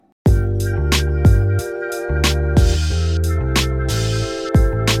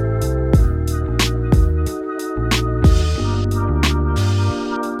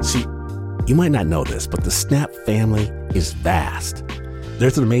You might not know this, but the Snap family is vast.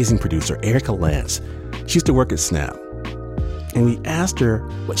 There's an amazing producer, Erica Lance. She used to work at Snap. And we asked her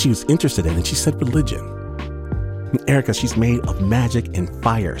what she was interested in, and she said religion. And Erica, she's made of magic and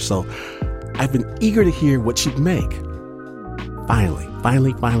fire, so I've been eager to hear what she'd make.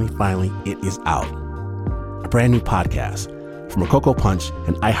 Finally, it is out. A brand new podcast from Rococo Punch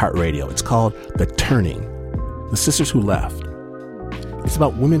and iHeartRadio. It's called The Turning, The Sisters Who Left. It's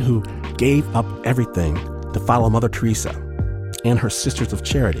about women who gave up everything to follow Mother Teresa and her Sisters of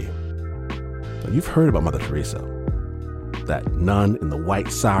Charity. Now, you've heard about Mother Teresa, that nun in the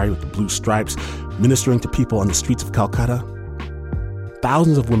white sari with the blue stripes ministering to people on the streets of Calcutta.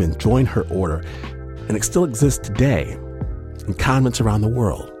 Thousands of women joined her order, and it still exists today in convents around the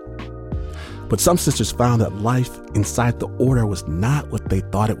world. But some sisters found that life inside the order was not what they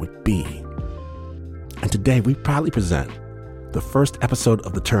thought it would be. And today we proudly present the first episode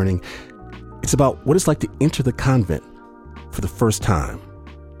of The Turning. It's about what it's like to enter the convent for the first time,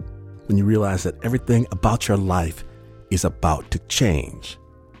 when you realize that everything about your life is about to change.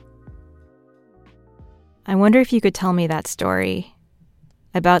 I wonder if you could tell me that story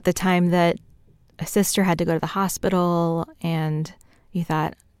about the time that a sister had to go to the hospital and you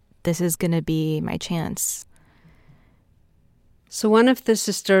thought, this is going to be my chance. So one of the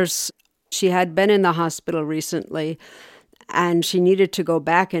sisters, she had been in the hospital recently and she needed to go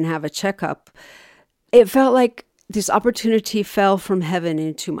back and have a checkup. It felt like this opportunity fell from heaven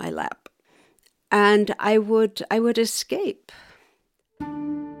into my lap, and I would escape.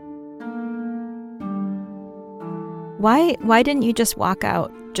 Why didn't you just walk out?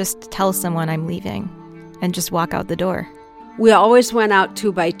 Just tell someone I'm leaving and just walk out the door? We always went out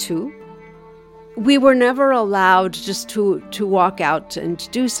 2 by 2. We were never allowed just to walk out and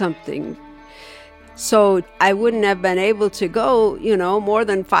do something. So I wouldn't have been able to go, more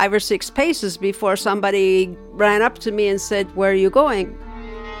than 5 or 6 paces before somebody ran up to me and said, "Where are you going?"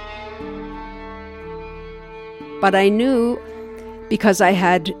 But I knew, because I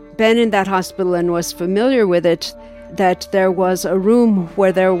had been in that hospital and was familiar with it, that there was a room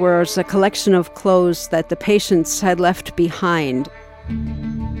where there was a collection of clothes that the patients had left behind.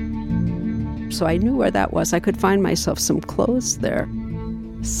 So I knew where that was. I could find myself some clothes there,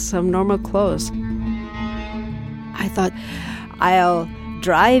 some normal clothes. I thought, I'll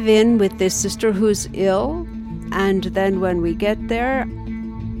drive in with this sister who's ill, and then when we get there,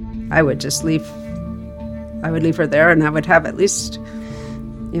 I would just leave. I would leave her there, and I would have at least,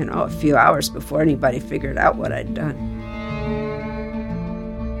 a few hours before anybody figured out what I'd done.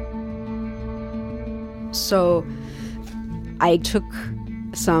 So I took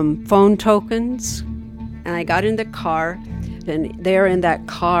some phone tokens, and I got in the car, and there in that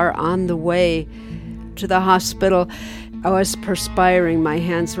car on the way to the hospital, I was perspiring, my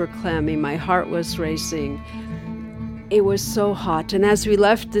hands were clammy, my heart was racing. It was so hot, and as we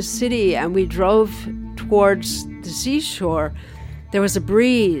left the city and we drove towards the seashore, there was a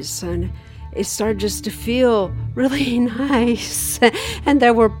breeze, and it started just to feel really nice. And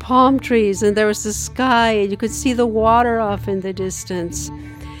there were palm trees, and there was the sky, and you could see the water off in the distance.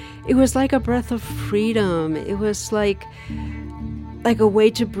 It was like a breath of freedom. It was like a way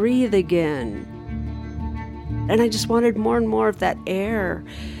to breathe again. And I just wanted more and more of that air,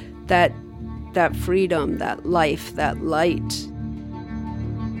 that freedom, that life, that light.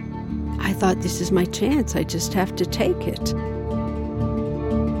 I thought, this is my chance. I just have to take it.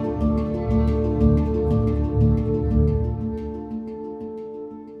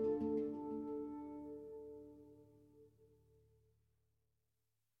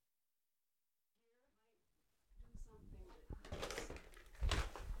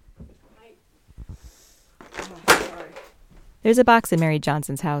 There's a box in Mary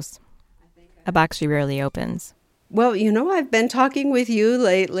Johnson's house, a box she rarely opens. Well, I've been talking with you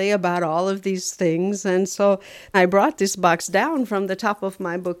lately about all of these things, and so I brought this box down from the top of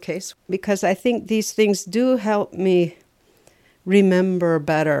my bookcase because I think these things do help me remember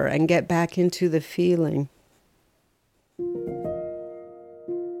better and get back into the feeling.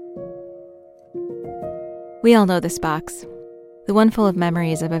 We all know this box, the one full of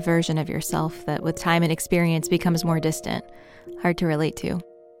memories of a version of yourself that with time and experience becomes more distant, hard to relate to.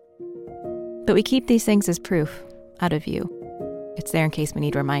 But we keep these things as proof, out of view. It's there in case we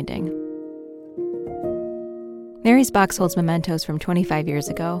need reminding. Mary's box holds mementos from 25 years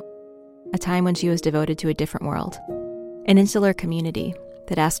ago, a time when she was devoted to a different world, an insular community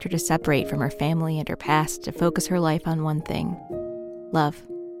that asked her to separate from her family and her past to focus her life on one thing: love.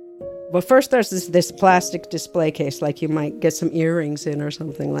 Well, first there's this plastic display case, like you might get some earrings in or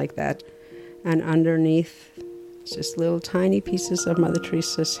something like that. And underneath, it's just little tiny pieces of Mother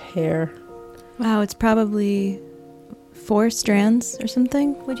Teresa's hair. Wow, it's probably 4 strands or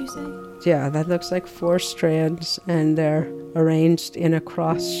something, would you say? Yeah, that looks like 4 strands, and they're arranged in a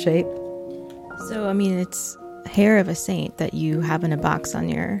cross shape. So, I mean, it's hair of a saint that you have in a box on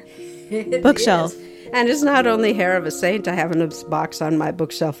your bookshelf. And it's not only hair of a saint I have in a box on my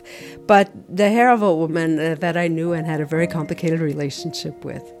bookshelf, but the hair of a woman that I knew and had a very complicated relationship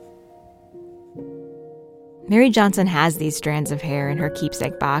with. Mary Johnson has these strands of hair in her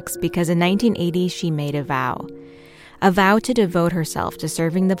keepsake box because in 1980 she made a vow to devote herself to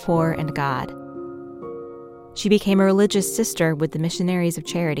serving the poor and God. She became a religious sister with the Missionaries of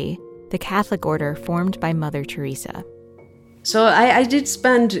Charity, the Catholic order formed by Mother Teresa. So I did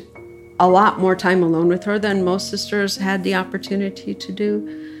spend a lot more time alone with her than most sisters had the opportunity to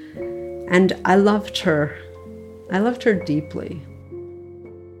do. And I loved her. I loved her deeply.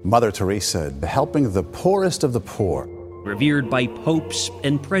 Mother Teresa, helping the poorest of the poor. Revered by popes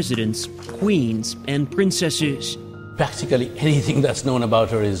and presidents, queens and princesses. Practically anything that's known about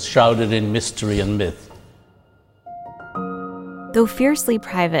her is shrouded in mystery and myth. Though fiercely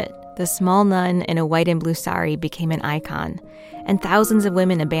private, the small nun in a white and blue sari became an icon, and thousands of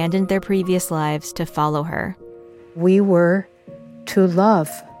women abandoned their previous lives to follow her. We were to love,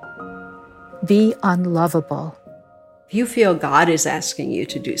 be unlovable. If you feel God is asking you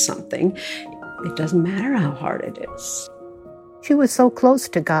to do something, it doesn't matter how hard it is. She was so close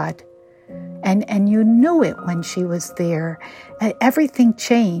to God, and you knew it when she was there. Everything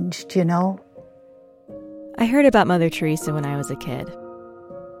changed, you know. I heard about Mother Teresa when I was a kid.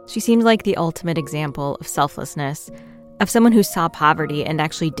 She seemed like the ultimate example of selflessness, of someone who saw poverty and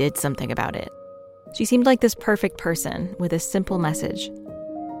actually did something about it. She seemed like this perfect person with a simple message.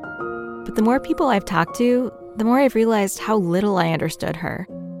 But the more people I've talked to, the more I've realized how little I understood her,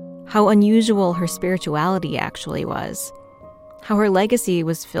 how unusual her spirituality actually was, how her legacy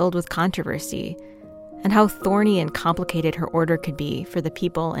was filled with controversy, and how thorny and complicated her order could be for the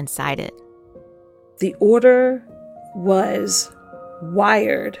people inside it. The order was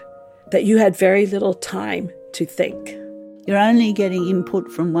wired that you had very little time to think. You're only getting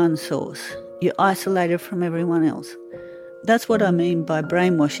input from one source. You're isolated from everyone else. That's what I mean by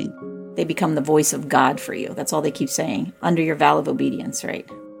brainwashing. They become the voice of God for you. That's all they keep saying, under your vow of obedience, right?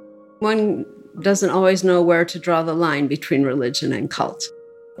 One doesn't always know where to draw the line between religion and cult.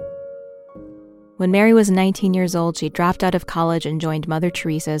 When Mary was 19 years old, she dropped out of college and joined Mother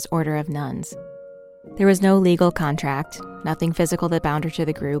Teresa's Order of Nuns. There was no legal contract, nothing physical that bound her to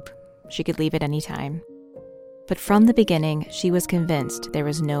the group. She could leave at any time. But from the beginning, she was convinced there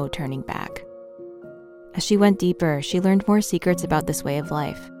was no turning back. As she went deeper, she learned more secrets about this way of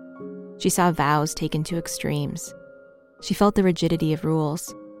life. She saw vows taken to extremes. She felt the rigidity of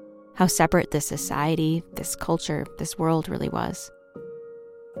rules, how separate this society, this culture, this world really was.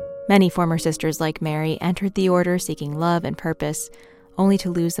 Many former sisters like Mary entered the order seeking love and purpose, only to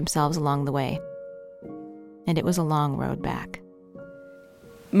lose themselves along the way. And it was a long road back.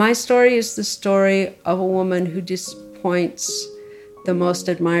 My story is the story of a woman who disappoints the most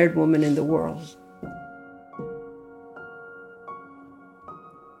admired woman in the world.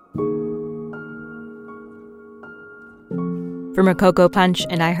 From Rococo Punch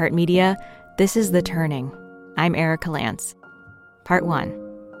and iHeartRadio, this is The Turning. I'm Erica Lance. Part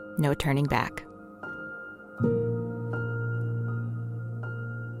 1, No Turning Back.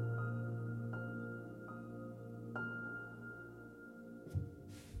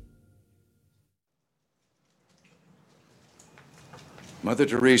 Mother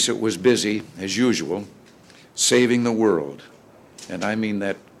Teresa was busy, as usual, saving the world. And I mean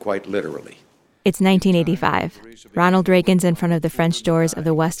that quite literally. It's 1985. Ronald Reagan's in front of the French doors of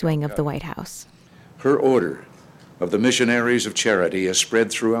the West Wing of the White House. Her order of the Missionaries of Charity has spread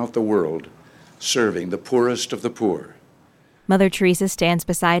throughout the world, serving the poorest of the poor. Mother Teresa stands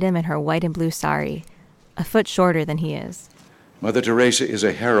beside him in her white and blue sari, a foot shorter than he is. Mother Teresa is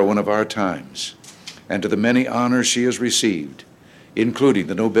a heroine of our times, and to the many honors she has received, including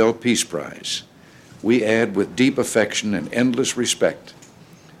the Nobel Peace Prize, we add with deep affection and endless respect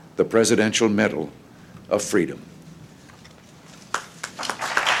the Presidential Medal of Freedom.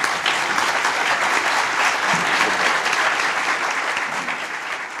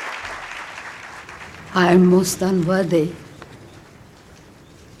 I am most unworthy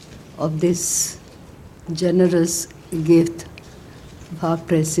of this generous gift of our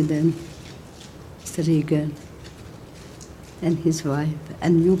President, Mr. Reagan, and his wife,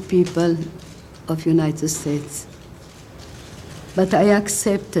 and you people of United States. But I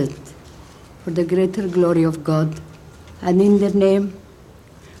accept it for the greater glory of God and in the name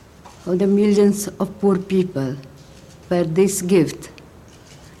of the millions of poor people, where this gift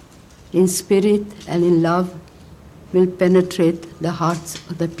in spirit and in love, will penetrate the hearts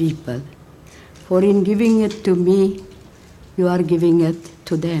of the people. For in giving it to me, you are giving it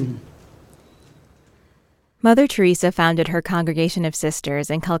to them. Mother Teresa founded her Congregation of Sisters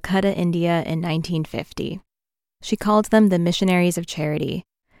in Calcutta, India in 1950. She called them the Missionaries of Charity,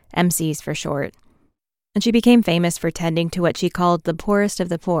 MCs for short. And she became famous for tending to what she called the poorest of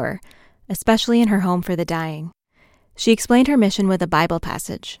the poor, especially in her home for the dying. She explained her mission with a Bible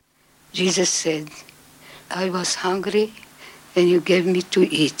passage. Jesus said, I was hungry and you gave me to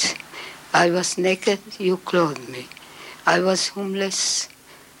eat. I was naked, you clothed me. I was homeless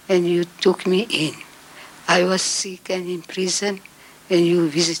and you took me in. I was sick and in prison and you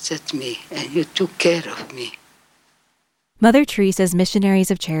visited me and you took care of me. Mother Teresa's Missionaries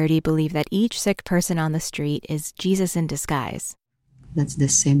of Charity believe that each sick person on the street is Jesus in disguise. That's the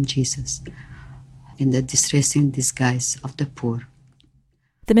same Jesus in the distressing disguise of the poor.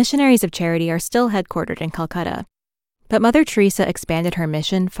 The Missionaries of Charity are still headquartered in Calcutta, but Mother Teresa expanded her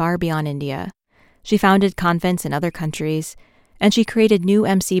mission far beyond India. She founded convents in other countries, and she created new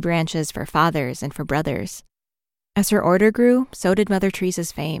MC branches for fathers and for brothers. As her order grew, so did Mother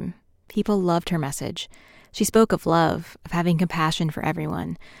Teresa's fame. People loved her message. She spoke of love, of having compassion for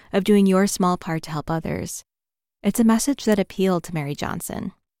everyone, of doing your small part to help others. It's a message that appealed to Mary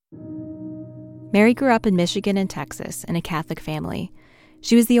Johnson. Mary grew up in Michigan and Texas in a Catholic family.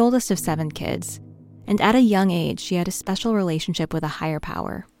 She was the oldest of 7 kids, and at a young age, she had a special relationship with a higher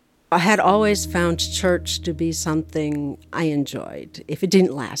power. I had always found church to be something I enjoyed, if it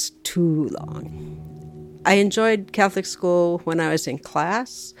didn't last too long. I enjoyed Catholic school when I was in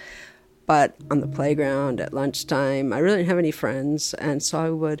class, but on the playground at lunchtime, I really didn't have any friends, and so I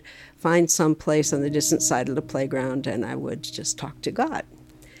would find some place on the distant side of the playground and I would just talk to God.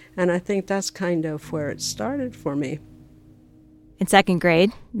 And I think that's kind of where it started for me. In 2nd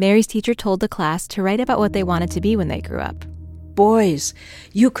grade, Mary's teacher told the class to write about what they wanted to be when they grew up. Boys,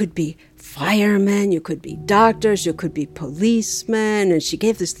 you could be firemen, you could be doctors, you could be policemen, and she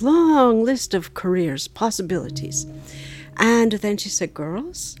gave this long list of careers, possibilities. And then she said,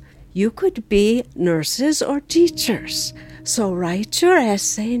 girls, you could be nurses or teachers, so write your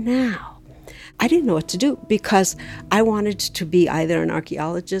essay now. I didn't know what to do because I wanted to be either an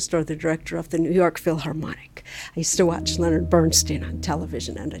archaeologist or the director of the New York Philharmonic. I used to watch Leonard Bernstein on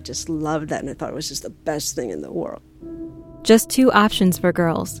television, and I just loved that, and I thought it was just the best thing in the world. Just 2 options for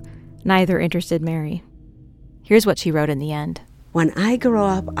girls. Neither interested Mary. Here's what she wrote in the end. When I grow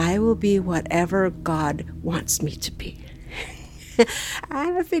up, I will be whatever God wants me to be.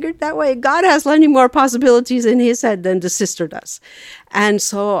 And I figured that way, God has plenty more possibilities in his head than the sister does. And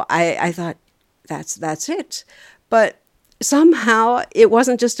so I thought, that's it. But somehow it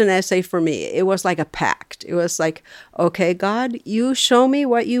wasn't just an essay for me. It was like a pact. It was like, okay, God, you show me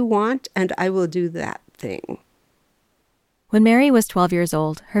what you want and I will do that thing. When Mary was 12 years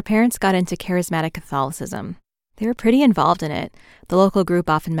old, her parents got into charismatic Catholicism. They were pretty involved in it. The local group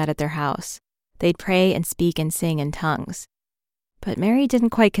often met at their house. They'd pray and speak and sing in tongues. But Mary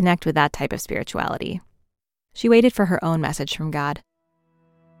didn't quite connect with that type of spirituality. She waited for her own message from God.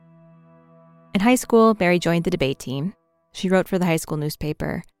 In high school, Mary joined the debate team. She wrote for the high school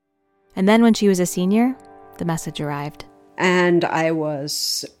newspaper. And then when she was a senior, the message arrived. And I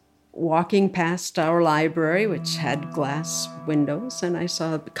was walking past our library, which had glass windows, and I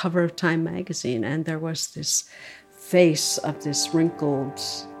saw the cover of Time magazine, and there was this face of this wrinkled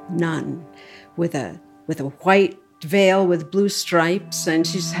nun with a white veil with blue stripes, and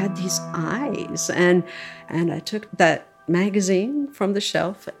she had these eyes. And I took that magazine from the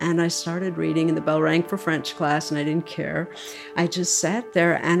shelf and I started reading, and the bell rang for French class and I didn't care. I just sat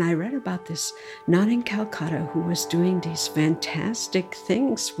there and I read about this nun in Calcutta who was doing these fantastic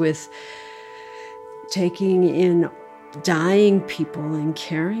things with taking in dying people and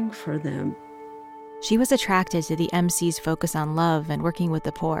caring for them. She was attracted to the MC's focus on love and working with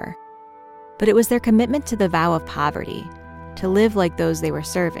the poor. But it was their commitment to the vow of poverty, to live like those they were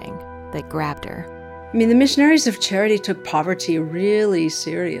serving, that grabbed her. I mean, the Missionaries of Charity took poverty really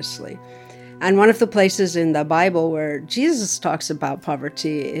seriously. And one of the places in the Bible where Jesus talks about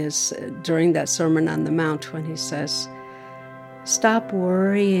poverty is during that Sermon on the Mount when he says, stop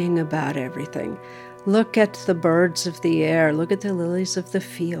worrying about everything. Look at the birds of the air. Look at the lilies of the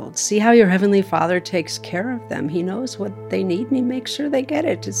field. See how your Heavenly Father takes care of them. He knows what they need and he makes sure they get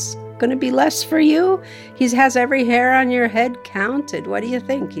it. It's going to be less for you. He has every hair on your head counted. What do you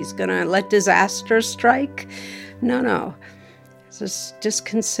think? He's going to let disaster strike? No. Just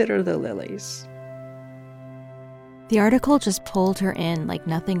consider the lilies. The article just pulled her in like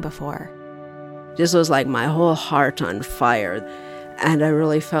nothing before. This was like my whole heart on fire. And I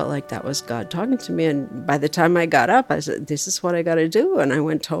really felt like that was God talking to me. And by the time I got up, I said, this is what I got to do. And I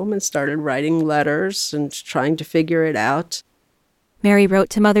went home and started writing letters and trying to figure it out. Mary wrote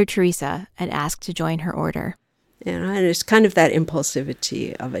to Mother Teresa and asked to join her order. And it's kind of that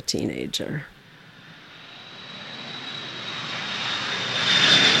impulsivity of a teenager.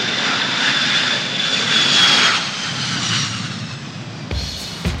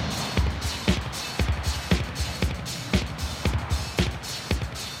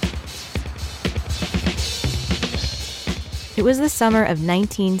 It was the summer of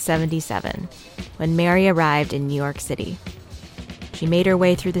 1977 when Mary arrived in New York City. She made her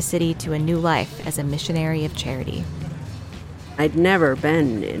way through the city to a new life as a missionary of charity. I'd never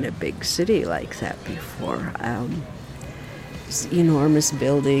been in a big city like that before. These enormous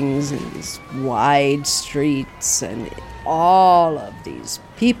buildings and these wide streets and all of these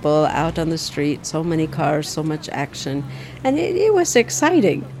people out on the street, so many cars, so much action, and it was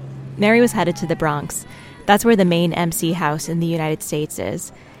exciting. Mary was headed to the Bronx. That's where the main MC house in the United States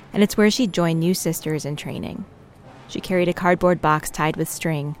is, and it's where she joined new sisters in training. She carried a cardboard box tied with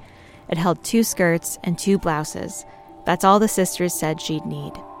string. It held 2 skirts and 2 blouses. That's all the sisters said she'd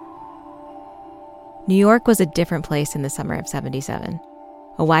need. New York was a different place in the summer of 77.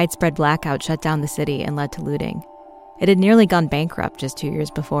 A widespread blackout shut down the city and led to looting. It had nearly gone bankrupt just 2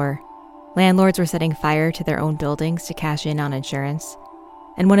 years before. Landlords were setting fire to their own buildings to cash in on insurance.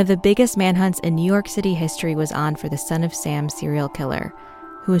 And one of the biggest manhunts in New York City history was on for the Son of Sam serial killer,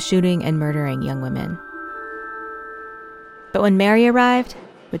 who was shooting and murdering young women. But when Mary arrived,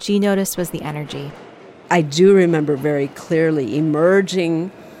 what she noticed was the energy. I do remember very clearly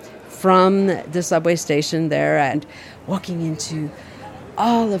emerging from the subway station there and walking into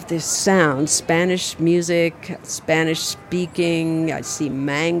all of this sound, Spanish music, Spanish speaking. I see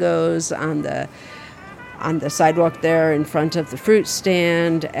mangoes on the sidewalk there in front of the fruit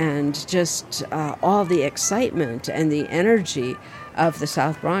stand, and just all the excitement and the energy of the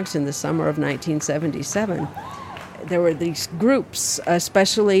South Bronx in the summer of 1977. There were these groups,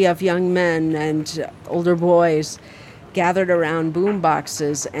 especially of young men and older boys, gathered around boom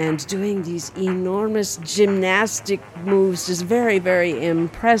boxes and doing these enormous gymnastic moves, just very, very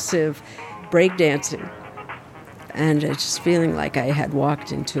impressive breakdancing. And just feeling like I had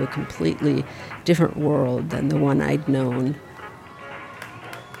walked into a completely different world than the one I'd known.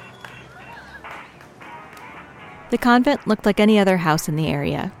 The convent looked like any other house in the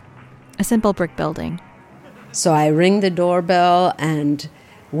area, a simple brick building. So I ring the doorbell and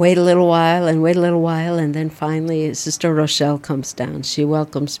wait a little while, and then finally Sister Rochelle comes down. She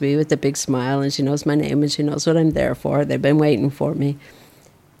welcomes me with a big smile, and she knows my name, and she knows what I'm there for. They've been waiting for me.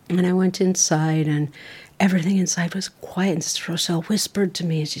 And I went inside, and everything inside was quiet, and Sister Rochelle whispered to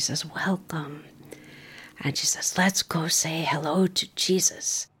me, and she says, "Welcome." And she says, "Let's go say hello to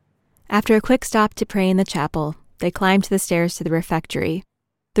Jesus." After a quick stop to pray in the chapel, they climbed the stairs to the refectory,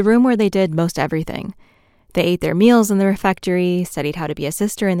 the room where they did most everything. They ate their meals in the refectory, studied how to be a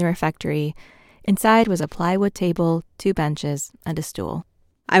sister in the refectory. Inside was a plywood table, 2 benches, and a stool.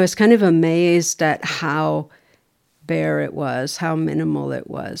 I was kind of amazed at how bare it was, how minimal it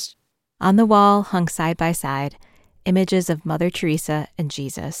was. On the wall hung side by side images of Mother Teresa and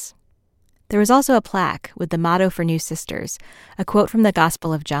Jesus. There was also a plaque with the motto for new sisters, a quote from the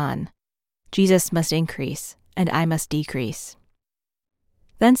Gospel of John: "Jesus must increase, and I must decrease."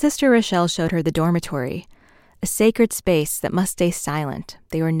 Then Sister Rochelle showed her the dormitory, a sacred space that must stay silent.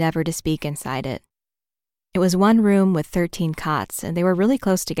 They were never to speak inside it. It was one room with 13 cots, and they were really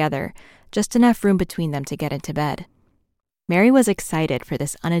close together, just enough room between them to get into bed. Mary was excited for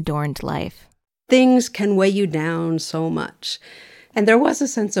this unadorned life. Things can weigh you down so much. And there was a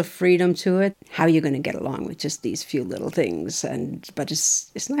sense of freedom to it. How are you going to get along with just these few little things? But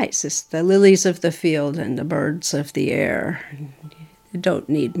it's nice. It's the lilies of the field and the birds of the air. You don't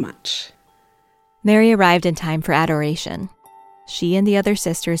need much. Mary arrived in time for adoration. She and the other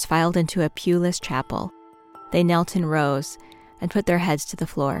sisters filed into a pewless chapel. They knelt in rows and put their heads to the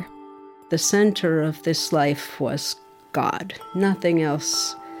floor. The center of this life was God. Nothing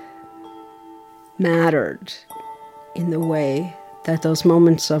else mattered in the way that those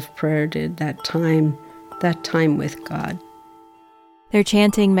moments of prayer did, that time with God. Their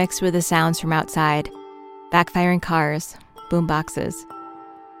chanting mixed with the sounds from outside, backfiring cars, boom boxes.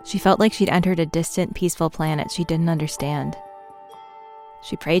 She felt like she'd entered a distant, peaceful planet she didn't understand.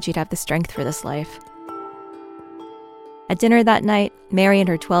 She prayed she'd have the strength for this life. At dinner that night, Mary and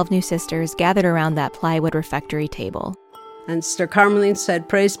her 12 new sisters gathered around that plywood refectory table. And Sister Carmeline said,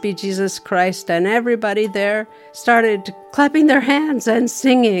 "Praise be Jesus Christ," and everybody there started clapping their hands and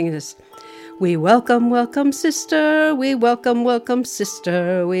singing this We welcome, sister. We welcome,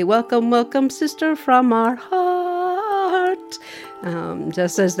 sister. We welcome, sister from our heart.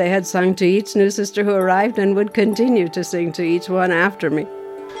 Just as they had sung to each new sister who arrived and would continue to sing to each one after me.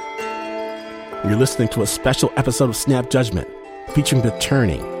 You're listening to a special episode of Snap Judgment featuring The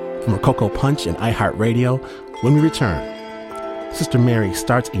Turning from Rococo Punch and iHeartRadio. When we return, Sister Mary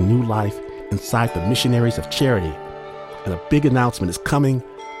starts a new life inside the Missionaries of Charity, and a big announcement is coming.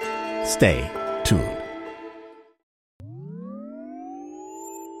 Stay tuned.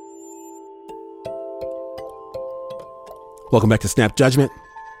 Welcome back to Snap Judgment.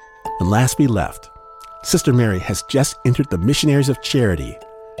 And last we left, Sister Mary has just entered the Missionaries of Charity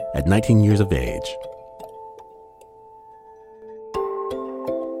at 19 years of age.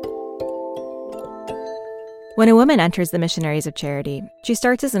 When a woman enters the Missionaries of Charity, she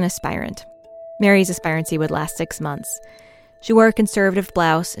starts as an aspirant. Mary's aspirancy would last 6 months. She wore a conservative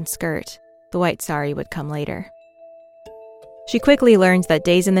blouse and skirt. The white sari would come later. She quickly learns that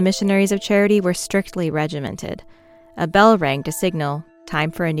days in the Missionaries of Charity were strictly regimented. A bell rang to signal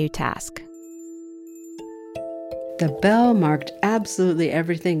time for a new task. The bell marked absolutely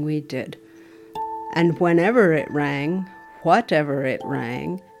everything we did. And whenever it rang, whatever it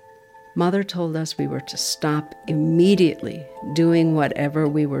rang, Mother told us we were to stop immediately doing whatever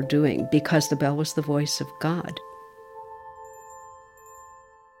we were doing because the bell was the voice of God.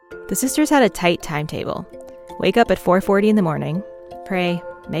 The sisters had a tight timetable. Wake up at 4:40 in the morning, pray,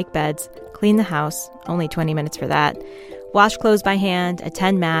 make beds, clean the house, only 20 minutes for that, wash clothes by hand,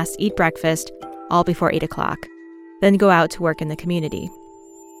 attend Mass, eat breakfast, all before 8 o'clock, then go out to work in the community.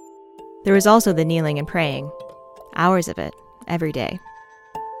 There was also the kneeling and praying, hours of it, every day.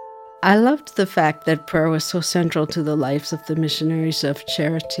 I loved the fact that prayer was so central to the lives of the Missionaries of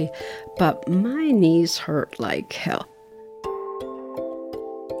Charity, but my knees hurt like hell.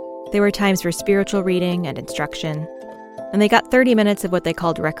 There were times for spiritual reading and instruction, and they got 30 minutes of what they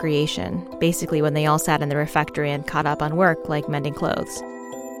called recreation, basically when they all sat in the refectory and caught up on work like mending clothes.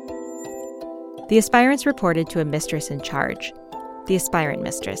 The aspirants reported to a mistress in charge, the aspirant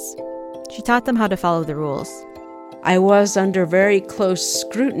mistress. She taught them how to follow the rules. I was under very close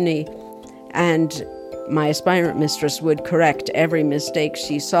scrutiny, and my aspirant mistress would correct every mistake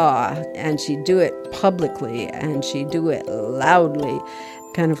she saw, and she'd do it publicly, and she'd do it loudly,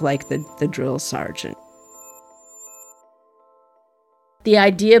 kind of like the drill sergeant. The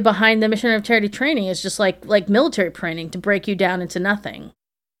idea behind the Missionary of Charity training is just like military training to break you down into nothing.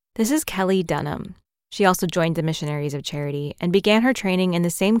 This is Kelly Dunham. She also joined the Missionaries of Charity and began her training in the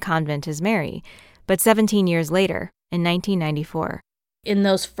same convent as Mary, but 17 years later, in 1994. In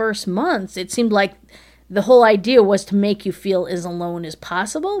those first months, it seemed like the whole idea was to make you feel as alone as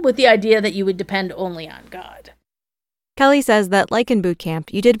possible, with the idea that you would depend only on God. Kelly says that, like in boot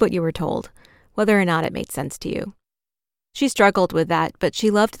camp, you did what you were told, whether or not it made sense to you. She struggled with that, but she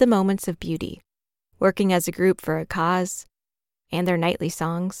loved the moments of beauty, working as a group for a cause, and their nightly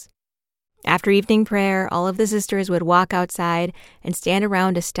songs. After evening prayer, all of the sisters would walk outside and stand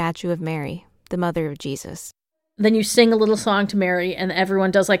around a statue of Mary, the mother of Jesus. Then you sing a little song to Mary, and everyone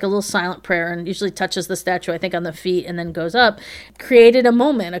does like a little silent prayer and usually touches the statue, I think, on the feet and then goes up. Created a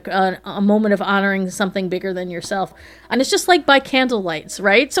moment, a moment of honoring something bigger than yourself. And it's just like by candlelights,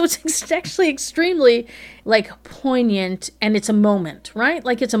 right? So it's actually extremely like poignant, and it's a moment, right?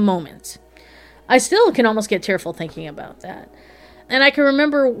 Like it's a moment. I still can almost get tearful thinking about that. And I can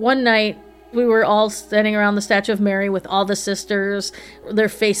remember one night, we were all standing around the statue of Mary with all the sisters, their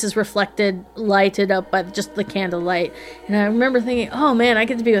faces reflected, lighted up by just the candlelight. And I remember thinking, oh man, I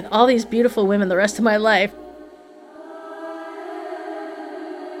get to be with all these beautiful women the rest of my life.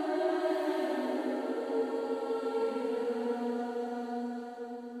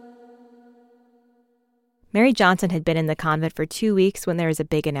 Mary Johnson had been in the convent for 2 weeks when there was a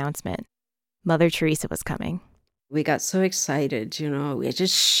big announcement. Mother Teresa was coming. We got so excited, we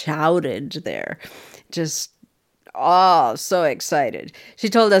just shouted there. So excited. She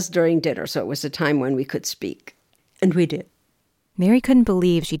told us during dinner, so it was a time when we could speak. And we did. Mary couldn't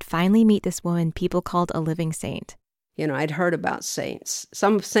believe she'd finally meet this woman people called a living saint. I'd heard about saints.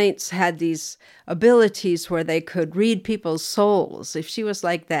 Some saints had these abilities where they could read people's souls. If she was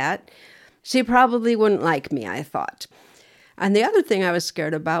like that, she probably wouldn't like me, I thought. And the other thing I was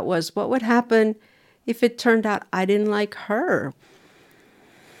scared about was what would happen if it turned out I didn't like her.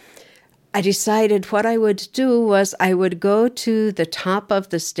 I decided what I would do was I would go to the top of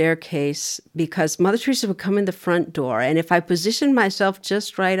the staircase because Mother Teresa would come in the front door. And if I positioned myself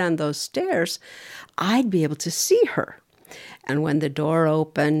just right on those stairs, I'd be able to see her. And when the door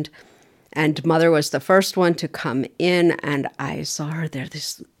opened and Mother was the first one to come in and I saw her there,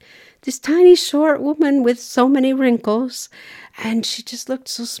 this tiny short woman with so many wrinkles. And she just looked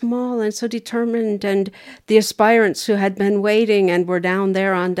so small and so determined. And the aspirants who had been waiting and were down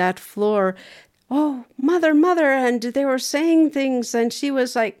there on that floor, oh, mother, mother, and they were saying things. And she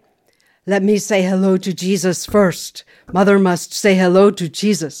was like, let me say hello to Jesus first. Mother must say hello to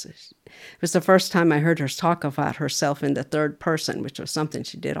Jesus. It was the first time I heard her talk about herself in the third person, which was something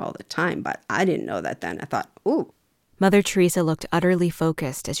she did all the time. But I didn't know that then. I thought, ooh. Mother Teresa looked utterly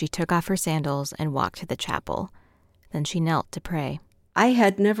focused as she took off her sandals and walked to the chapel. Then she knelt to pray. I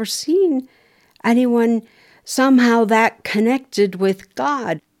had never seen anyone somehow that connected with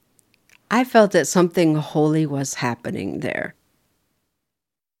God. I felt that something holy was happening there.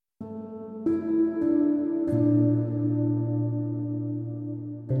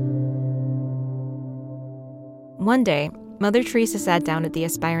 One day, Mother Teresa sat down at the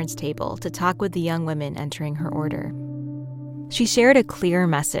aspirants' table to talk with the young women entering her order. She shared a clear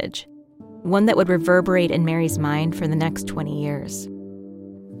message, one that would reverberate in Mary's mind for the next 20 years.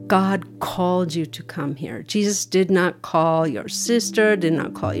 God called you to come here. Jesus did not call your sister, did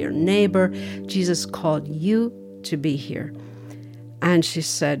not call your neighbor. Jesus called you to be here. And she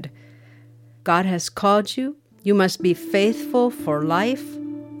said, God has called you. You must be faithful for life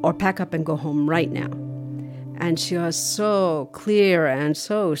or pack up and go home right now. And she was so clear and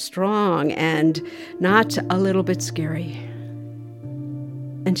so strong and not a little bit scary.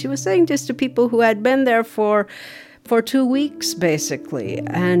 And she was saying this to people who had been there for 2 weeks, basically,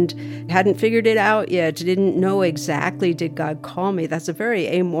 and hadn't figured it out yet, didn't know exactly, did God call me? That's a very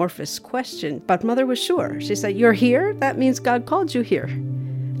amorphous question. But Mother was sure. She said, you're here? That means God called you here.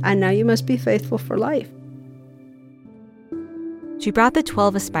 And now you must be faithful for life. She brought the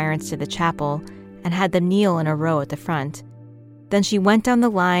 12 aspirants to the chapel and had them kneel in a row at the front. Then she went down the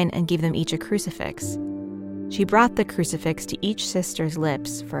line and gave them each a crucifix. She brought the crucifix to each sister's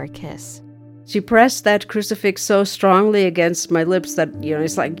lips for a kiss. She pressed that crucifix so strongly against my lips that,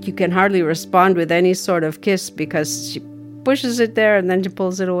 it's like you can hardly respond with any sort of kiss because she pushes it there and then she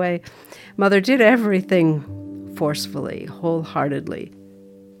pulls it away. Mother did everything forcefully, wholeheartedly.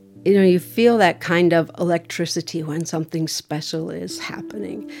 You feel that kind of electricity when something special is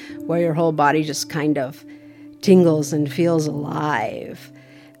happening, where your whole body just kind of tingles and feels alive.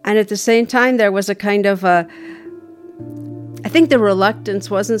 And at the same time, there was a kind of I think the reluctance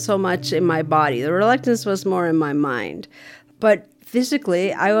wasn't so much in my body. The reluctance was more in my mind. But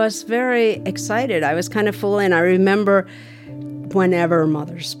physically, I was very excited. I was kind of full in. I remember whenever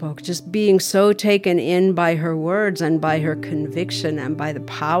Mother spoke, just being so taken in by her words and by her conviction and by the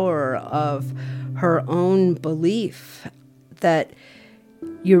power of her own belief that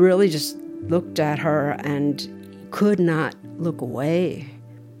you really just looked at her and could not look away.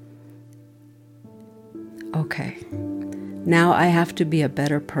 Okay, now I have to be a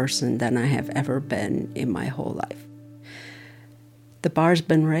better person than I have ever been in my whole life. The bar's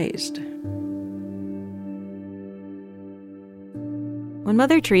been raised. When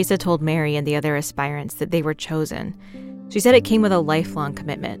Mother Teresa told Mary and the other aspirants that they were chosen, she said it came with a lifelong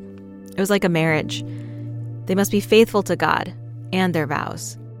commitment. It was like a marriage. They must be faithful to God and their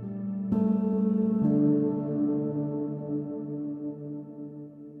vows.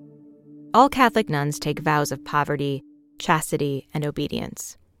 All Catholic nuns take vows of poverty, chastity, and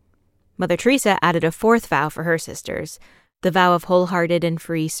obedience. Mother Teresa added a fourth vow for her sisters, the vow of wholehearted and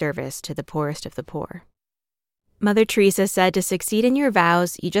free service to the poorest of the poor. Mother Teresa said to succeed in your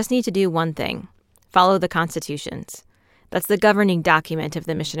vows, you just need to do one thing: follow the constitutions. That's the governing document of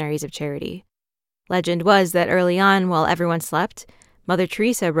the Missionaries of Charity. Legend was that early on, while everyone slept, Mother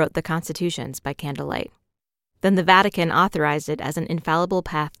Teresa wrote the constitutions by candlelight. Then the Vatican authorized it as an infallible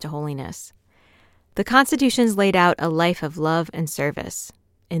path to holiness. The constitutions laid out a life of love and service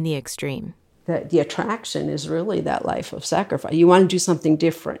in the extreme. The attraction is really that life of sacrifice. You want to do something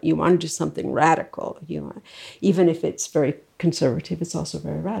different. You want to do something radical. Even if it's very conservative, it's also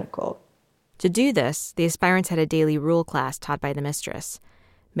very radical. To do this, the aspirants had a daily rule class taught by the mistress.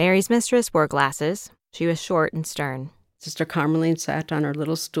 Mary's mistress wore glasses. She was short and stern. Sister Carmeline sat on her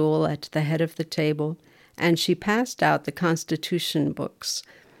little stool at the head of the table, and she passed out the Constitution books,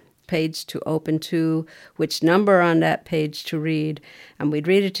 page to open to, which number on that page to read, and we'd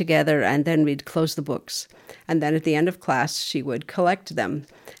read it together, and then we'd close the books. And then at the end of class, she would collect them.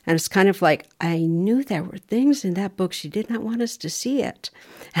 And it's kind of like, I knew there were things in that book. She did not want us to see it.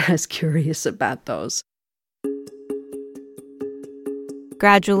 And I was curious about those.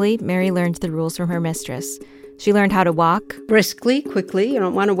 Gradually, Mary learned the rules from her mistress. She learned how to walk briskly, quickly. You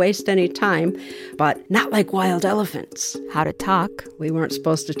don't want to waste any time, but not like wild elephants. How to talk. We weren't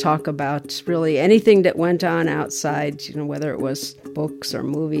supposed to talk about really anything that went on outside, whether it was books or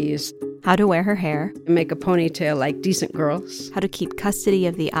movies. How to wear her hair. Make a ponytail like decent girls. How to keep custody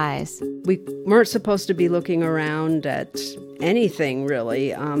of the eyes. We weren't supposed to be looking around at anything,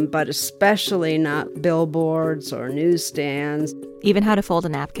 really, but especially not billboards or newsstands. Even how to fold a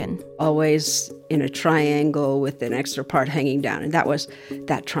napkin. Always in a triangle with an extra part hanging down. And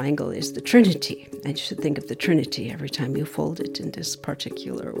that triangle is the Trinity. And you should think of the Trinity every time you fold it in this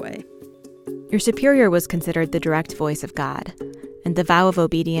particular way. Your superior was considered the direct voice of God, and the vow of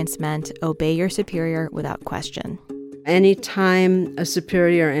obedience meant obey your superior without question. Anytime a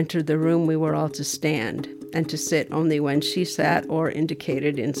superior entered the room, we were all to stand and to sit only when she sat or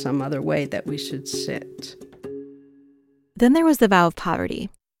indicated in some other way that we should sit. Then there was the vow of poverty.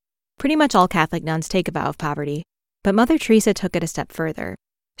 Pretty much all Catholic nuns take a vow of poverty, but Mother Teresa took it a step further.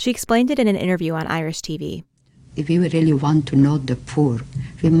 She explained it in an interview on Irish TV. If we really want to know the poor,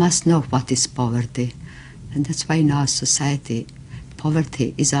 we must know what is poverty. And that's why in our society,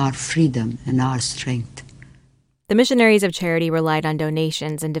 poverty is our freedom and our strength. The missionaries of charity relied on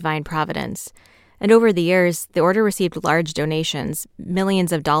donations and divine providence. And over the years, the order received large donations,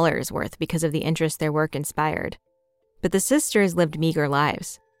 millions of dollars worth, because of the interest their work inspired. But the sisters lived meager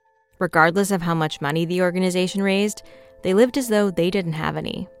lives. Regardless of how much money the organization raised, they lived as though they didn't have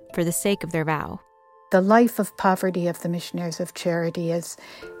any, for the sake of their vow. The life of poverty of the missionaries of charity is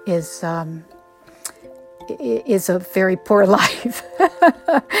a very poor life.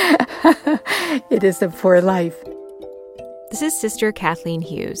 It is a poor life. This is Sister Kathleen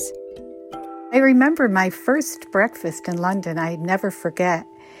Hughes. I remember my first breakfast in London. I never forget.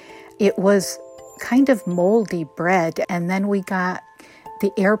 It was kind of moldy bread, and then we got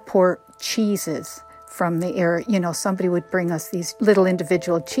the airport cheeses from the air. Somebody would bring us these little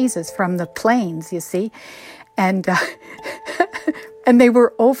individual cheeses from the planes, you see, and and they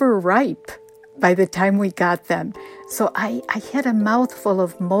were overripe by the time we got them. So I had a mouthful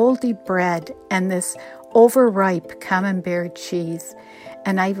of moldy bread and this overripe camembert cheese.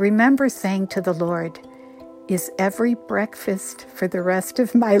 And I remember saying to the Lord, is every breakfast for the rest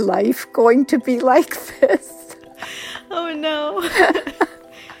of my life going to be like this? Oh, no.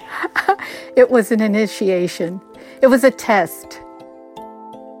 It was an initiation. It was a test.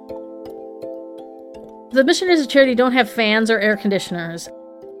 The missionaries of charity don't have fans or air conditioners.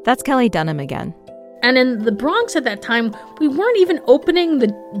 That's Kelly Dunham again. And in the Bronx at that time, we weren't even opening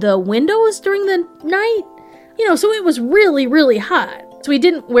the windows during the night. So it was really, really hot. So we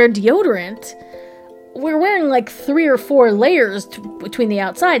didn't wear deodorant. We were wearing like 3 or 4 layers between the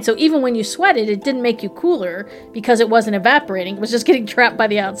outside. So even when you sweated, it didn't make you cooler because it wasn't evaporating. It was just getting trapped by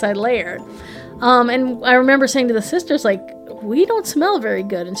the outside layer. And I remember saying to the sisters, like, we don't smell very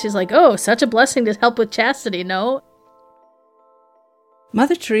good. And she's like, oh, such a blessing to help with chastity, no?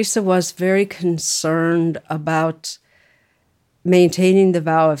 Mother Teresa was very concerned about maintaining the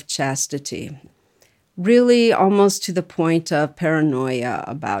vow of chastity, really almost to the point of paranoia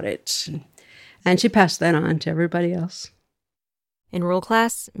about it. And she passed that on to everybody else. In rule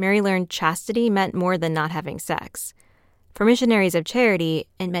class, Mary learned chastity meant more than not having sex. For missionaries of charity,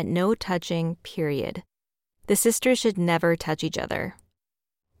 it meant no touching, period. The sisters should never touch each other.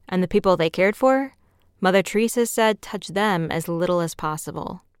 And the people they cared for? Mother Teresa said touch them as little as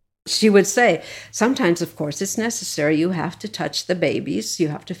possible. She would say, sometimes, of course, it's necessary. You have to touch the babies. You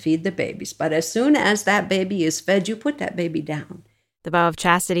have to feed the babies. But as soon as that baby is fed, you put that baby down. The vow of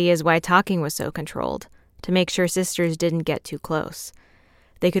chastity is why talking was so controlled, to make sure sisters didn't get too close.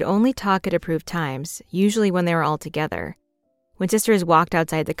 They could only talk at approved times, usually when they were all together. When sisters walked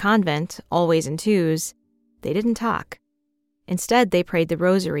outside the convent, always in twos, they didn't talk. Instead, they prayed the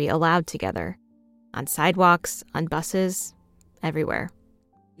rosary aloud together. On sidewalks, on buses, everywhere.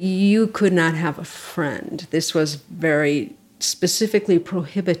 You could not have a friend. This was very specifically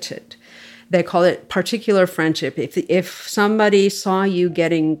prohibited. They call it particular friendship. If somebody saw you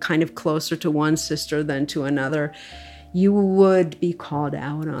getting kind of closer to one sister than to another, you would be called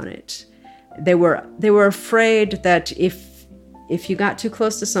out on it. They were afraid that if you got too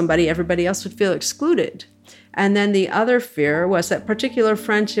close to somebody, everybody else would feel excluded. And then the other fear was that particular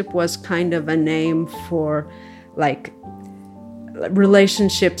friendship was kind of a name for, like,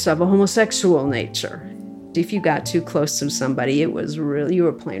 relationships of a homosexual nature. If you got too close to somebody, it was really, you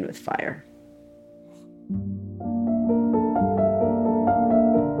were playing with fire.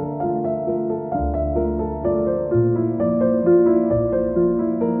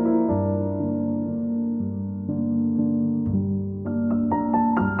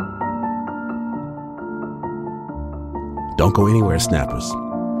 Don't go anywhere, Snappers,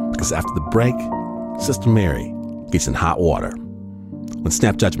 because after the break, Sister Mary gets in hot water. When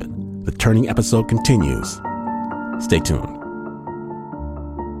Snap Judgment, the turning episode continues. Stay tuned.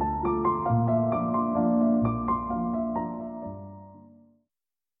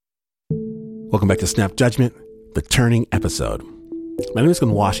 Welcome back to Snap Judgment, the turning episode. My name is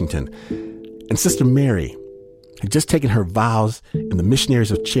Glenn Washington, and Sister Mary had just taken her vows in the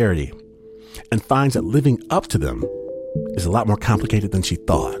Missionaries of Charity and finds that living up to them is a lot more complicated than she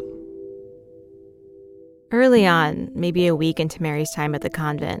thought. Early on, maybe a week into Mary's time at the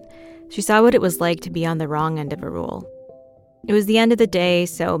convent, she saw what it was like to be on the wrong end of a rule. It was the end of the day,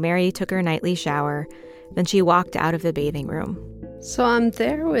 so Mary took her nightly shower. Then she walked out of the bathing room. So I'm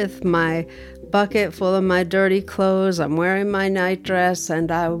there with my bucket full of my dirty clothes. I'm wearing my nightdress,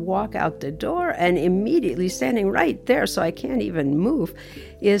 and I walk out the door, and immediately standing right there, so I can't even move,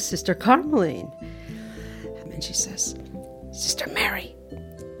 is Sister Carmeline. And then she says, "Sister Mary,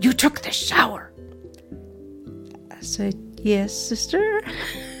 you took the shower." I said, "Yes, sister."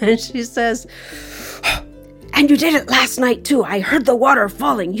 And she says, "And you did it last night, too. I heard the water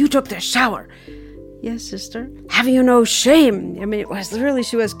falling. You took the shower." "Yes, sister." "Have you no shame?" I mean, it was really,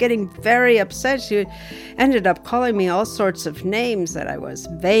 she was getting very upset. She ended up calling me all sorts of names, that I was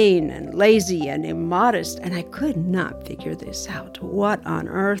vain and lazy and immodest, and I could not figure this out. What on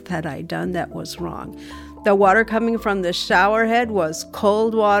earth had I done that was wrong? The water coming from the shower head was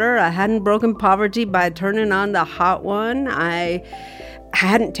cold water. I hadn't broken poverty by turning on the hot one. I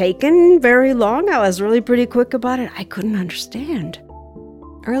hadn't taken very long. I was really pretty quick about it. I couldn't understand.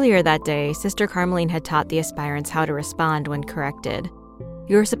 Earlier that day, Sister Carmeline had taught the aspirants how to respond when corrected.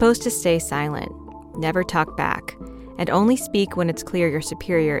 You were supposed to stay silent, never talk back, and only speak when it's clear your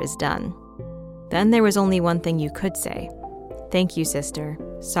superior is done. Then there was only one thing you could say. "Thank you, sister.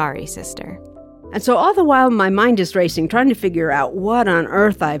 Sorry, sister." And so all the while my mind is racing, trying to figure out what on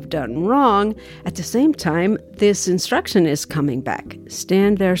earth I've done wrong. At the same time, this instruction is coming back.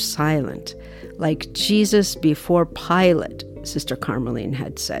 Stand there silent, like Jesus before Pilate, Sister Carmeline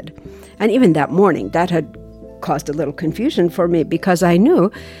had said. And even that morning, that had caused a little confusion for me, because I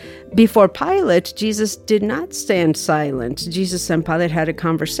knew before Pilate, Jesus did not stand silent. Jesus and Pilate had a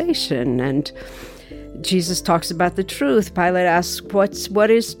conversation, and Jesus talks about the truth. Pilate asks, what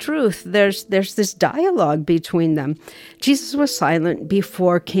is truth? There's this dialogue between them. Jesus was silent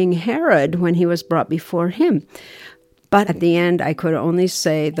before King Herod when he was brought before him. But at the end, I could only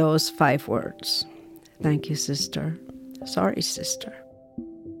say those 5 words. "Thank you, sister. Sorry, sister."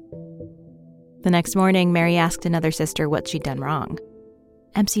 The next morning, Mary asked another sister what she'd done wrong.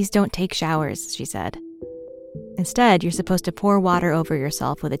 "MCs don't take showers," she said. "Instead, you're supposed to pour water over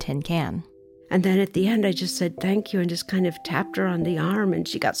yourself with a tin can." And then at the end, I just said, "Thank you," and just kind of tapped her on the arm. And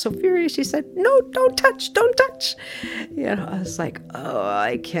she got so furious. She said, "No, don't touch, don't touch." You know, I was like, oh,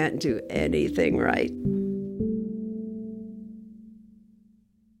 I can't do anything right.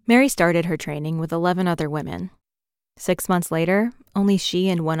 Mary started her training with 11 other women. 6 months later, only she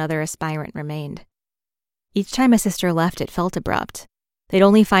and one other aspirant remained. Each time a sister left, it felt abrupt. They'd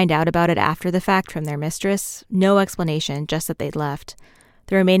only find out about it after the fact from their mistress, no explanation, just that they'd left.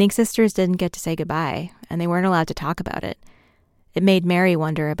 The remaining sisters didn't get to say goodbye, and they weren't allowed to talk about it. It made Mary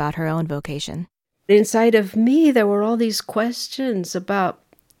wonder about her own vocation. Inside of me, there were all these questions about,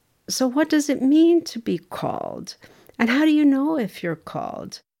 so what does it mean to be called? And how do you know if you're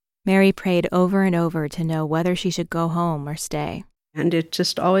called? Mary prayed over and over to know whether she should go home or stay. And it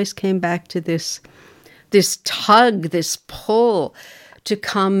just always came back to this tug, this pull to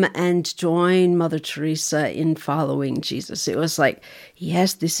come and join Mother Teresa in following Jesus. It was like,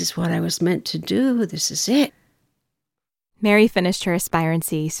 yes, this is what I was meant to do. This is it. Mary finished her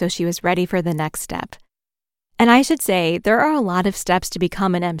aspirancy, so she was ready for the next step. And I should say, there are a lot of steps to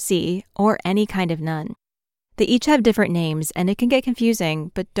become an MC, or any kind of nun. They each have different names, and it can get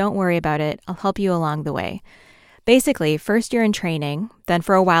confusing, but don't worry about it. I'll help you along the way. Basically, first you're in training, then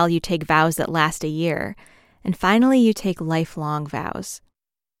for a while you take vows that last a year, and finally you take lifelong vows.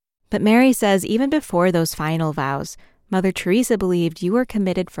 But Mary says even before those final vows, Mother Teresa believed you were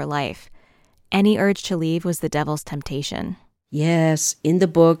committed for life. Any urge to leave was the devil's temptation. Yes, in the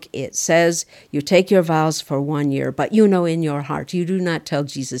book it says you take your vows for 1 year, but you know in your heart you do not tell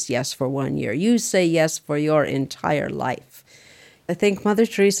Jesus yes for 1 year. You say yes for your entire life. I think Mother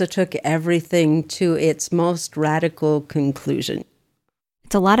Teresa took everything to its most radical conclusion.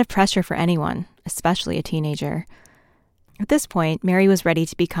 It's a lot of pressure for anyone, especially a teenager. At this point, Mary was ready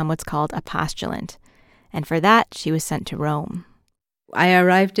to become what's called a postulant, and for that, she was sent to Rome. I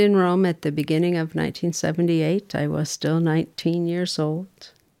arrived in Rome at the beginning of 1978. I was still 19 years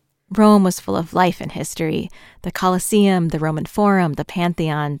old. Rome was full of life and history. The Colosseum, the Roman Forum, the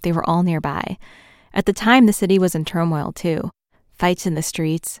Pantheon, they were all nearby. At the time, the city was in turmoil, too. Fights in the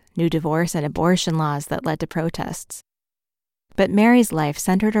streets, new divorce and abortion laws that led to protests. But Mary's life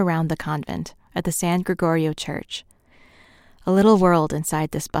centered around the convent at the San Gregorio Church, a little world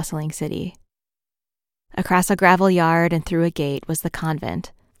inside this bustling city. Across a gravel yard and through a gate was the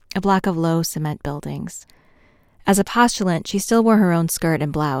convent, a block of low cement buildings. As a postulant, she still wore her own skirt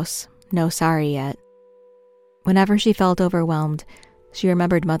and blouse, no sari yet. Whenever she felt overwhelmed, she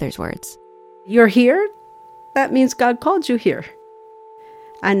remembered Mother's words. You're here? That means God called you here.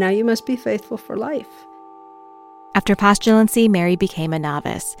 And now you must be faithful for life. After postulancy, Mary became a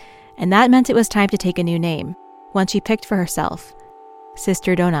novice, and that meant it was time to take a new name, one she picked for herself,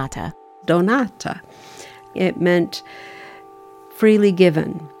 Sister Donata. Donata. It meant freely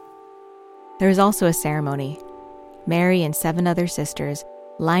given. There was also a ceremony. Mary and 7 other sisters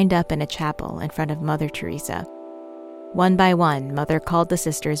lined up in a chapel in front of Mother Teresa. One by one, Mother called the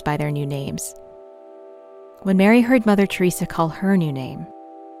sisters by their new names. When Mary heard Mother Teresa call her new name,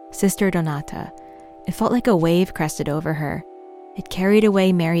 Sister Donata, it felt like a wave crested over her. It carried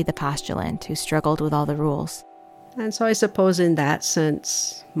away Mary the postulant, who struggled with all the rules. And so I suppose in that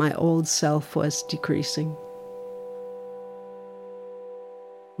sense, my old self was decreasing.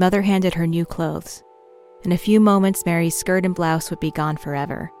 Mother handed her new clothes. In a few moments, Mary's skirt and blouse would be gone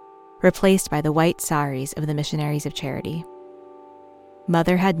forever, replaced by the white saris of the Missionaries of Charity.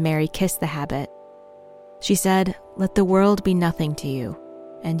 Mother had Mary kiss the habit. She said, "Let the world be nothing to you,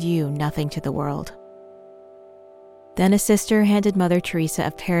 and you nothing to the world." Then a sister handed Mother Teresa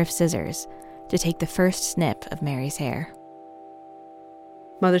a pair of scissors to take the first snip of Mary's hair.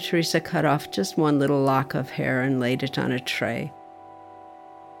 Mother Teresa cut off just one little lock of hair and laid it on a tray.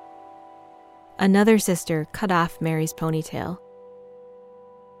 Another sister cut off Mary's ponytail.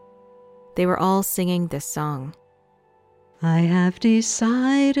 They were all singing this song. I have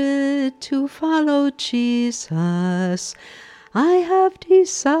decided to follow Jesus. I have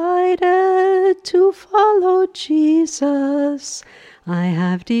decided to follow Jesus. I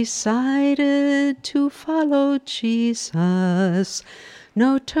have decided to follow Jesus.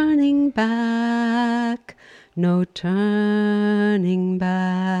 No turning back, no turning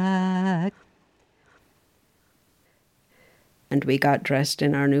back. And we got dressed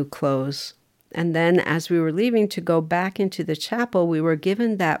in our new clothes. And then as we were leaving to go back into the chapel, we were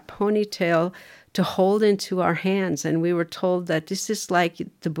given that ponytail to hold into our hands. And we were told that this is like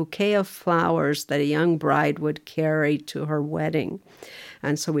the bouquet of flowers that a young bride would carry to her wedding.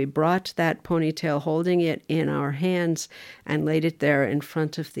 And so we brought that ponytail, holding it in our hands, and laid it there in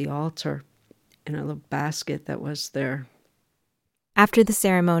front of the altar in a little basket that was there. After the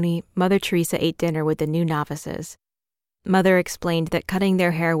ceremony, Mother Teresa ate dinner with the new novices. Mother explained that cutting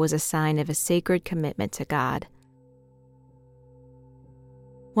their hair was a sign of a sacred commitment to God.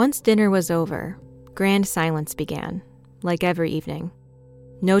 Once dinner was over, grand silence began, like every evening.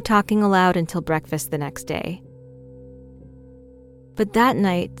 No talking allowed until breakfast the next day. But that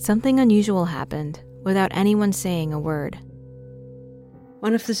night, something unusual happened, without anyone saying a word.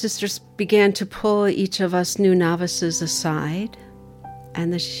 One of the sisters began to pull each of us new novices aside,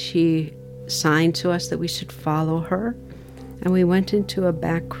 and she signed to us that we should follow her. And we went into a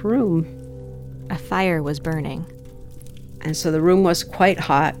back room. A fire was burning. And so the room was quite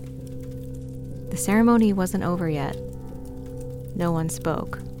hot. The ceremony wasn't over yet. No one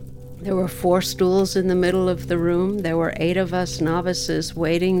spoke. There were 4 stools in the middle of the room. There were 8 of us novices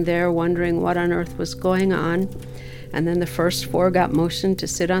waiting there, wondering what on earth was going on. And then the first 4 got motioned to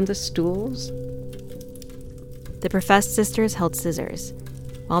sit on the stools. The professed sisters held scissors.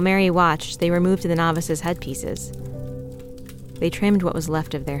 While Mary watched, they removed the novices' headpieces. They trimmed what was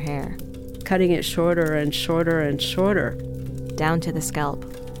left of their hair, cutting it shorter and shorter and shorter, down to the scalp.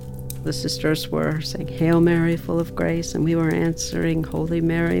 The sisters were saying, "Hail Mary, full of grace," and we were answering, "Holy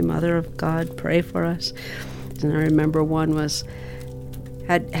Mary, Mother of God, pray for us." And I remember one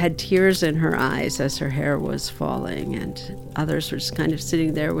had tears in her eyes as her hair was falling, and others were just kind of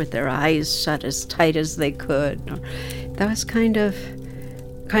sitting there with their eyes shut as tight as they could. That was kind of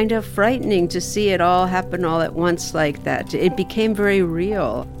frightening to see it all happen all at once like that. It became very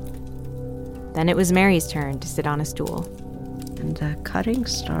real. Then it was Mary's turn to sit on a stool. And the cutting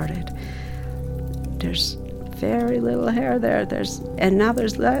started. There's very little hair there. And now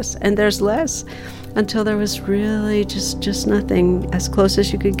there's less, and there's less, until there was really just nothing, as close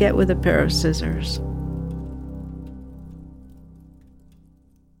as you could get with a pair of scissors.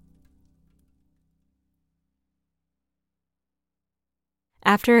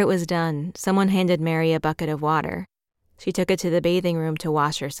 After it was done, someone handed Mary a bucket of water. She took it to the bathing room to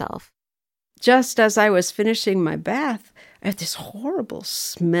wash herself. Just as I was finishing my bath, this horrible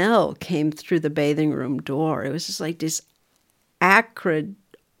smell came through the bathing room door. It was just like this acrid,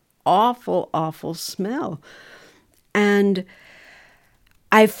 awful, awful smell. And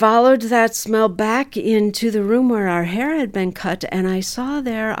I followed that smell back into the room where our hair had been cut, and I saw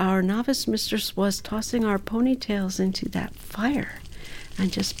there our novice mistress was tossing our ponytails into that fire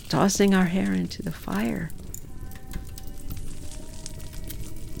and just tossing our hair into the fire.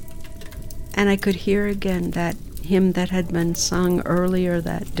 And I could hear again that hymn that had been sung earlier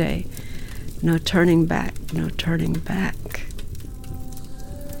that day. No turning back, no turning back.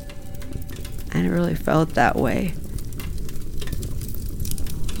 And it really felt that way.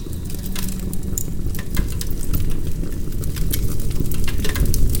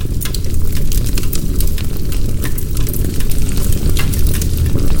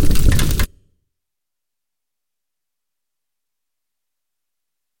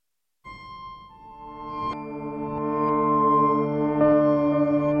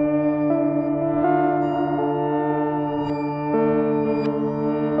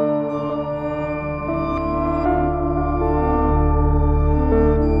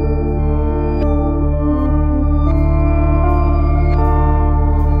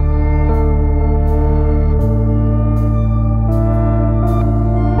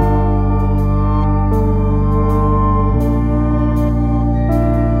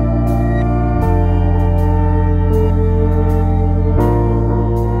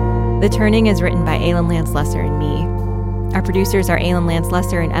 The Turning is written by Aylin Lance Lesser and me. Our producers are Aylin Lance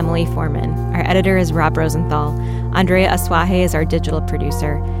Lesser and Emily Foreman. Our editor is Rob Rosenthal. Andrea Asuaje is our digital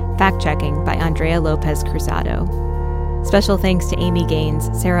producer. Fact-checking by Andrea Lopez Cruzado. Special thanks to Amy Gaines,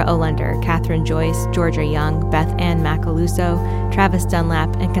 Sarah Olander, Catherine Joyce, Georgia Young, Beth Ann Macaluso, Travis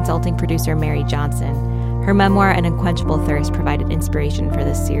Dunlap, and consulting producer Mary Johnson. Her memoir, An Unquenchable Thirst, provided inspiration for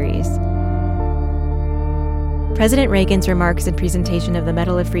this series. President Reagan's remarks and presentation of the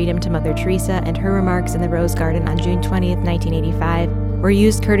Medal of Freedom to Mother Teresa and her remarks in the Rose Garden on June 20, 1985, were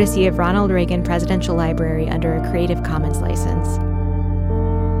used courtesy of Ronald Reagan Presidential Library under a Creative Commons license.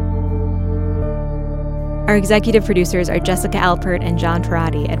 Our executive producers are Jessica Alpert and John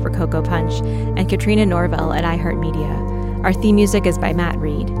Perotti at Rococo Punch and Katrina Norvell at iHeartMedia. Our theme music is by Matt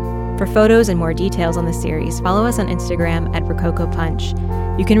Reed. For photos and more details on the series, follow us on Instagram at Rococo Punch.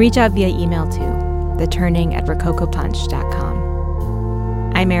 You can reach out via email to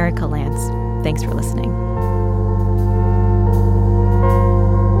theturning@rococopunch.com. I'm Erica Lance. Thanks for listening.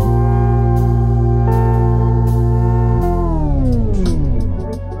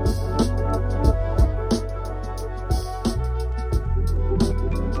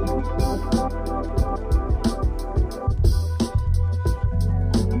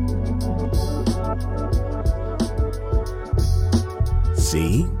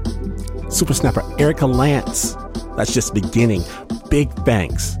 See? Super Snapper Erica Lance. That's just beginning. Big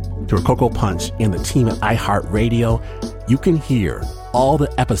thanks to Rococo Punch and the team at iHeartRadio. You can hear all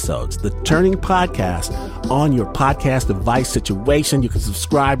the episodes, the Turning Podcast, on your podcast device situation. You can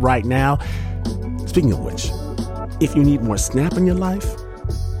subscribe right now. Speaking of which, if you need more Snap in your life,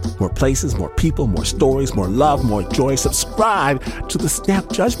 more places, more people, more stories, more love, more joy, subscribe to the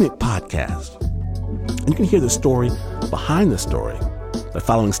Snap Judgment Podcast. And you can hear the story behind the story by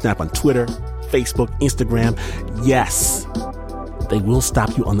following Snap on Twitter, Facebook, Instagram. Yes, they will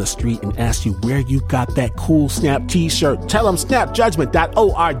stop you on the street and ask you where you got that cool Snap t-shirt. Tell them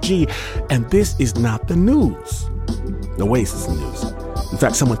snapjudgment.org. And this is not the news. No way is this the news. In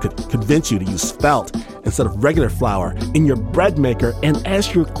fact, someone could convince you to use felt instead of regular flour in your bread maker, and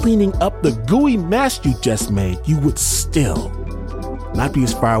as you're cleaning up the gooey mess you just made, you would still not be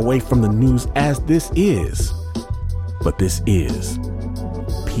as far away from the news as this is. But this is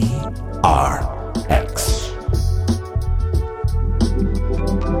PR.